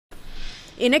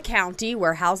In a county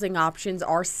where housing options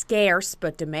are scarce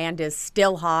but demand is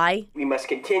still high, we must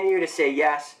continue to say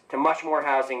yes to much more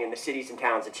housing in the cities and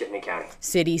towns of Chittenden County.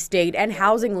 City, state, and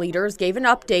housing leaders gave an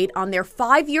update on their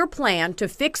 5-year plan to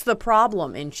fix the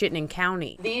problem in Chittenden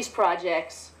County. These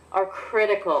projects are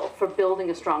critical for building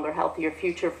a stronger, healthier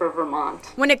future for Vermont.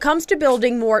 When it comes to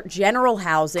building more general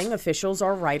housing, officials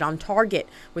are right on target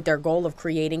with their goal of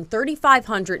creating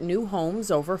 3,500 new homes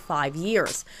over 5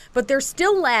 years. But they're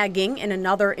still lagging in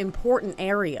another important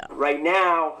area. Right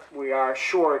now, we are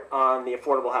short on the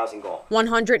affordable housing goal.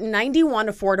 191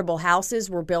 affordable houses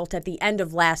were built at the end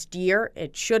of last year.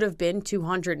 It should have been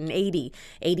 280,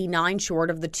 89 short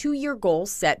of the 2-year goal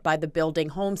set by the Building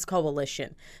Homes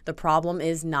Coalition. The problem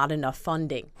is not enough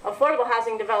funding. Affordable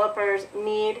housing developers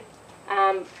need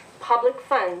public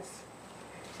funds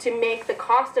to make the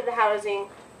cost of the housing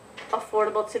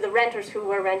affordable to the renters who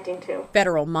we're renting to.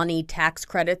 Federal money, tax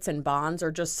credits, and bonds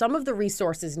are just some of the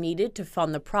resources needed to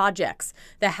fund the projects.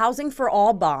 The Housing for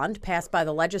All bond, passed by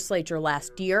the legislature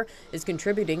last year, is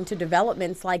contributing to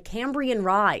developments like Cambrian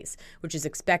Rise, which is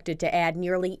expected to add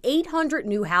nearly 800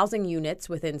 new housing units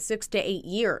within 6 to 8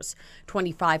 years,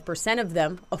 25% of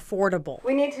them affordable.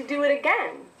 We need to do it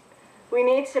again. We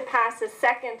need to pass a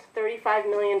second $35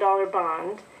 million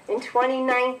bond in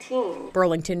 2019.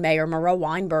 Burlington Mayor Moreau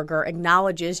Weinberger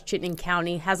acknowledges Chittenden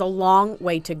County has a long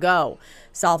way to go.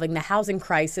 Solving the housing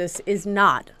crisis is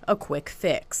not a quick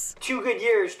fix. 2 good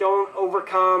years don't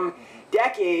overcome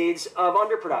decades of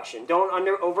underproduction, don't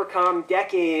overcome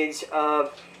decades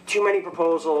of too many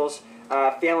proposals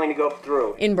failing to go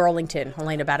through. In Burlington,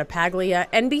 Helena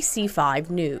Battipaglia, NBC5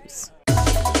 News.